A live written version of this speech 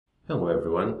Hello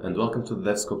everyone and welcome to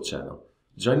the DevScope channel.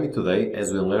 Join me today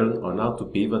as we learn on how to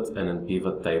pivot and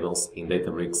unpivot tables in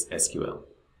Databricks SQL.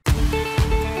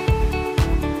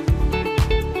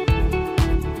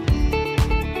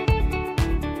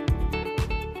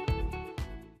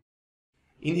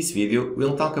 In this video,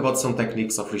 we'll talk about some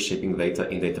techniques of reshaping data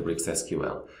in Databricks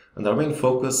SQL, and our main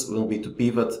focus will be to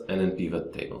pivot and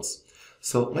unpivot tables.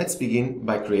 So let's begin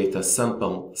by creating a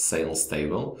sample sales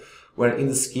table, where in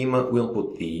the schema we'll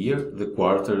put the year, the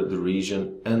quarter, the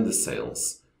region and the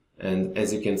sales. And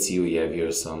as you can see, we have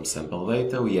here some sample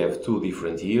data. We have 2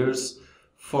 different years,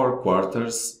 4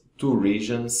 quarters, 2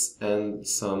 regions and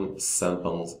some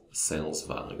sample sales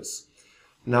values.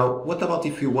 Now, what about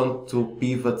if you want to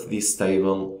pivot this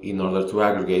table in order to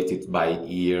aggregate it by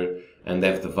year and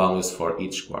have the values for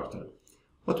each quarter?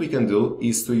 What we can do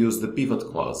is to use the pivot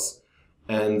clause,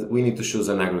 and we need to choose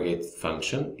an aggregate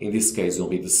function. In this case, it will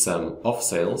be the sum of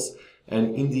sales,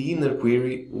 and in the inner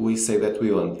query, we say that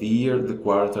we want the year, the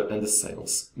quarter and the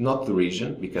sales, not the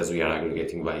region, because we are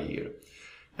aggregating by year.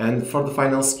 And for the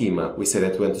final schema, we say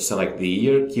that we want to select the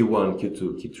year, Q1,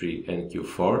 Q2, Q3 and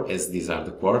Q4, as these are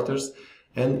the quarters.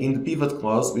 And in the pivot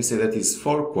clause, we say that is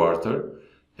for quarter,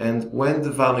 and when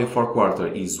the value for quarter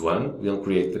is 1, we'll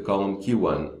create the column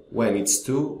Q1. When it's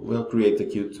 2, we'll create the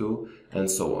Q2, and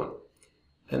so on.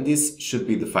 And this should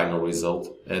be the final result.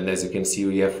 And as you can see,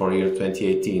 we have for year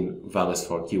 2018 values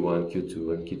for Q1,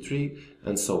 Q2, and Q3,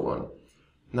 and so on.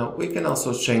 Now, we can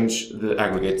also change the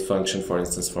aggregate function, for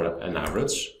instance, for an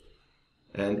average.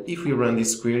 And if we run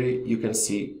this query, you can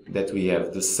see that we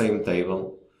have the same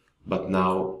table, but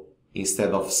now instead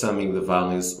of summing the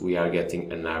values, we are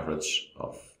getting an average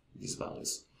of these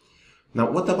values. Now,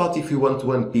 what about if we want to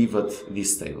unpivot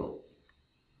this table?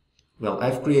 Well,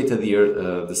 I've created here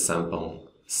the sample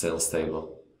sales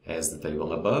table as the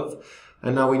table above,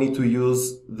 and now we need to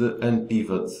use the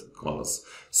unpivot clause.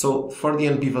 So for the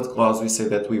unpivot clause, we say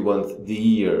that we want the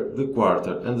year, the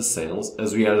quarter and the sales,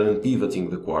 as we are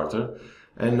unpivoting the quarter.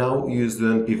 And now we use the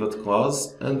unpivot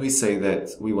clause, and we say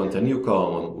that we want a new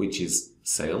column, which is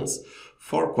sales,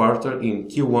 for quarter in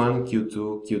Q1,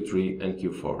 Q2, Q3 and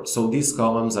Q4. So these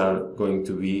columns are going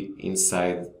to be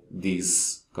inside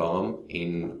this column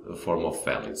in the form of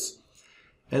values.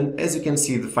 And as you can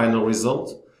see, the final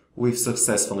result, we've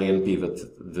successfully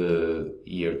unpivoted the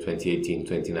year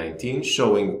 2018-2019,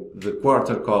 showing the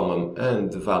quarter column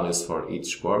and the values for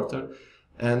each quarter,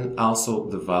 and also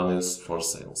the values for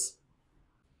sales.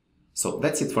 So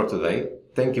that's it for today.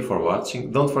 Thank you for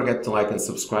watching. Don't forget to like and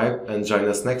subscribe, and join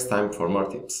us next time for more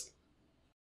tips.